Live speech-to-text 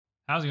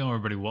How's it going,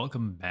 everybody?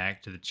 Welcome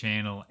back to the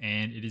channel,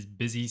 and it is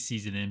busy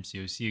season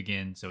MCOC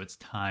again, so it's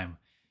time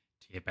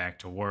to get back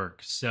to work.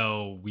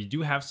 So we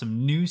do have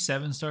some new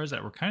 7 stars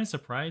that were kind of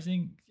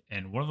surprising,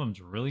 and one of them's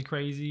really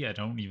crazy. I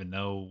don't even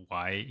know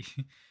why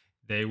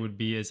they would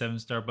be a 7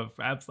 star, but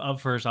up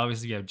first,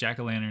 obviously, we have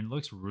Jack-o'-lantern.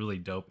 Looks really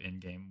dope in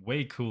game,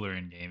 way cooler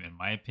in game, in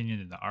my opinion,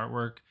 than the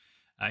artwork.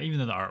 Even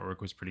though the artwork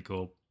was pretty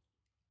cool.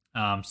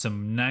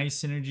 Some nice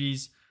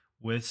synergies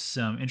with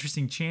some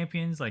interesting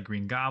champions like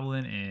Green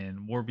Goblin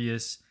and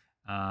Morbius.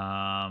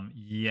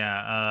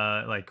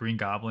 Like Green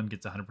Goblin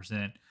gets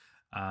 100%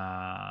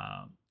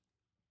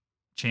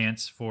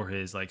 chance for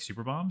his like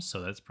super bombs,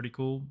 so that's pretty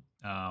cool.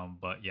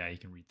 But yeah, you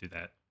can read through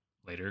that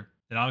later.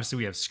 Then obviously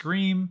we have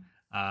Scream.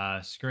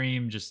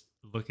 Scream just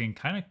looking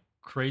kind of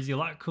crazy, a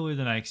lot cooler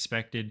than I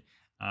expected.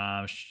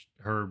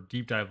 Her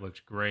deep dive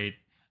looked great.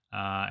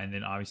 And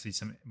then obviously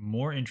some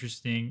more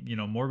interesting,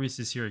 Morbius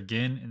is here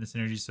again in the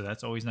synergy, so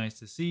that's always nice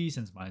to see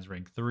since mine's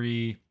rank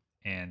 3,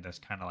 and that's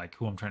kind of like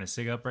who I'm trying to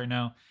sig up right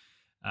now,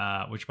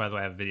 which by the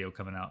way, I have a video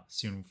coming out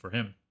soon for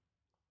him.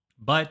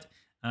 But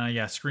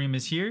yeah, Scream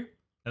is here.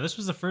 Now, this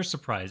was the first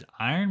surprise.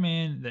 Iron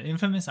Man, the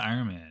infamous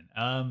Iron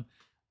Man.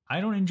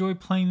 I don't enjoy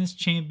playing this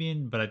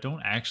champion, but I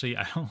don't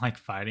like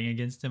fighting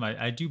against him.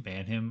 I do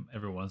ban him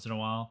every once in a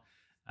while.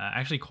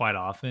 Actually quite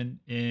often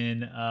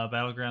in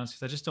Battlegrounds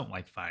because I just don't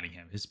like fighting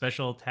him. His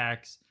special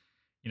attacks,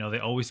 they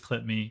always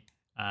clip me.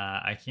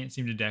 I can't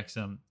seem to dex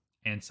him.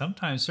 And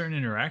sometimes certain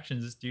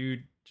interactions, this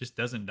dude just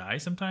doesn't die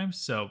sometimes.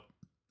 So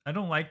I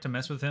don't like to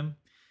mess with him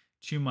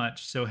too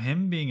much. So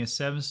him being a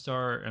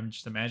 7-star,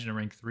 just imagine a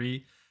rank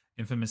 3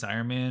 infamous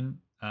Iron Man.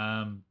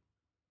 I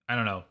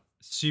don't know.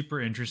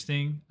 Super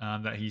interesting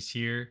that he's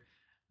here.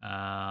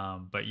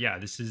 But yeah,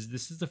 this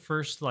is the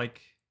first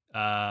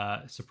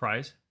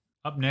surprise.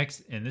 Up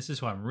next, and this is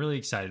what I'm really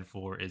excited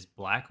for, is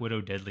Black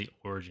Widow Deadly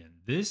Origin.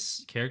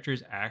 This character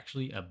is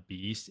actually a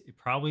beast.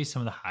 Probably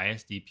some of the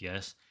highest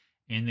DPS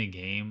in the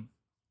game,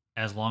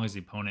 as long as the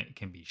opponent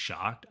can be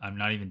shocked. I'm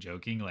not even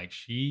joking. Like,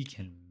 she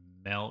can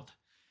melt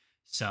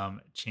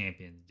some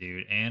champions,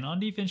 dude. And on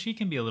defense, she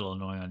can be a little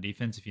annoying on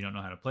defense if you don't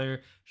know how to play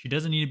her. She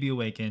doesn't need to be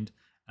awakened,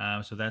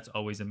 so that's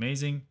always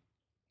amazing.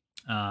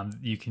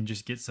 You can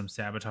just get some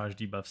sabotage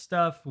debuff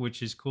stuff,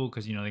 which is cool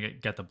because, they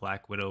got the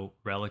Black Widow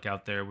relic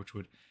out there, which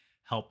would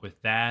help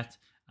with that.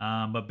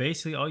 But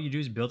basically all you do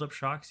is build up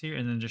shocks here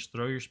and then just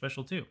throw your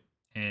special too.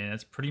 And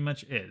that's pretty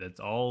much it. That's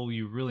all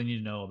you really need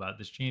to know about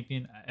this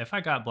champion. If I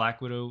got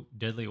Black Widow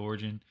Deadly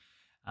Origin,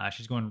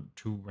 she's going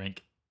to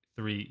rank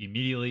 3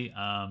 immediately.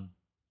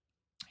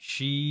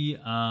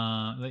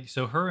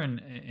 So her and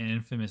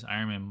infamous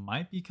Iron Man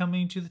might be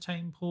coming to the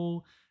Titan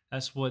pool.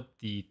 That's what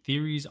the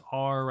theories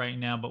are right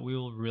now, but we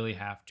will really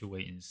have to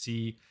wait and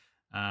see.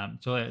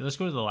 So let's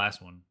go to the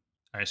last one.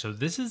 All right, so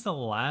this is the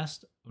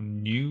last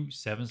new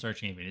 7-star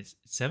champion. It's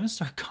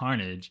 7-star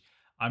Carnage.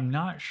 I'm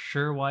not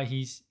sure why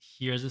he's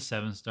here as a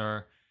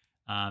 7-star.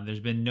 There's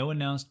been no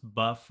announced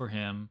buff for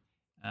him.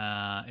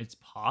 It's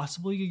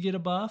possible he could get a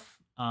buff.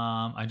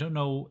 I don't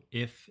know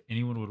if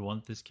anyone would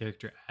want this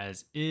character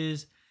as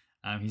is.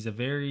 He's a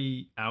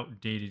very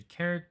outdated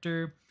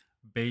character.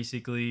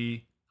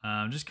 Basically,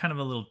 just kind of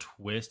a little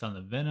twist on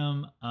the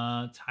Venom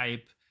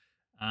type.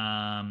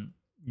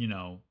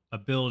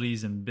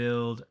 Abilities and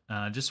build,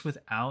 just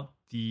without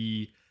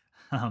the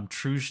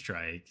True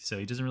Strike. So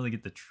he doesn't really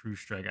get the True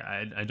Strike.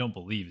 I don't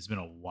believe. It's been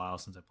a while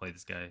since I played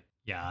this guy.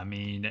 Yeah,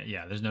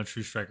 there's no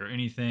True Strike or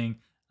anything.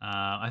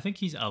 I think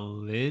he's a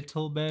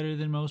little better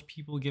than most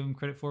people give him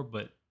credit for,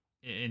 but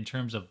in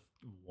terms of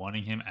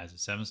wanting him as a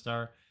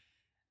 7-star,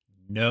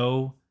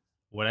 no.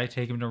 Would I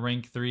take him to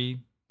rank 3?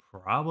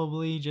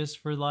 Probably just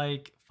for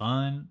like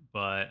fun,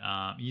 but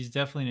he's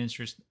definitely an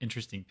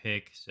interesting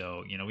pick.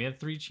 So we have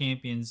 3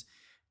 champions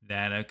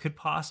that could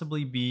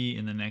possibly be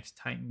in the next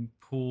Titan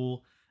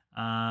pool.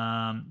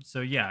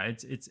 So yeah,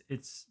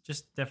 it's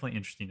just definitely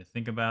interesting to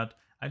think about.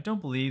 I don't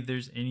believe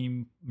there's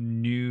any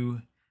new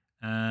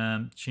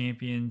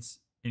champions,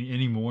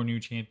 any more new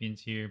champions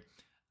here.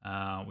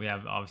 We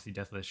have obviously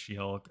Deathless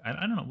She-Hulk. I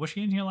don't know, was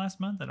she in here last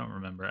month? I don't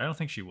remember. I don't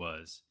think she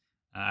was.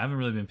 I haven't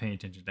really been paying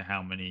attention to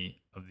how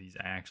many of these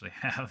I actually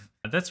have.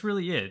 That's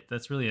really it.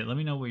 Let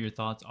me know what your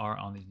thoughts are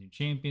on these new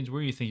champions,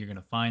 where you think you're going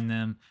to find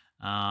them,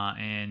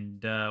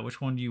 and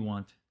which one do you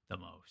want the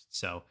most.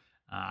 So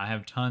I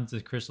have tons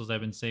of crystals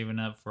I've been saving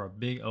up for a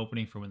big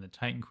opening for when the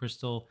Titan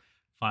crystal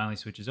finally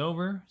switches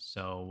over.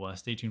 So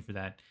stay tuned for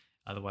that.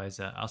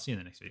 Otherwise, I'll see you in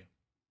the next video.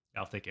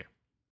 Y'all take care.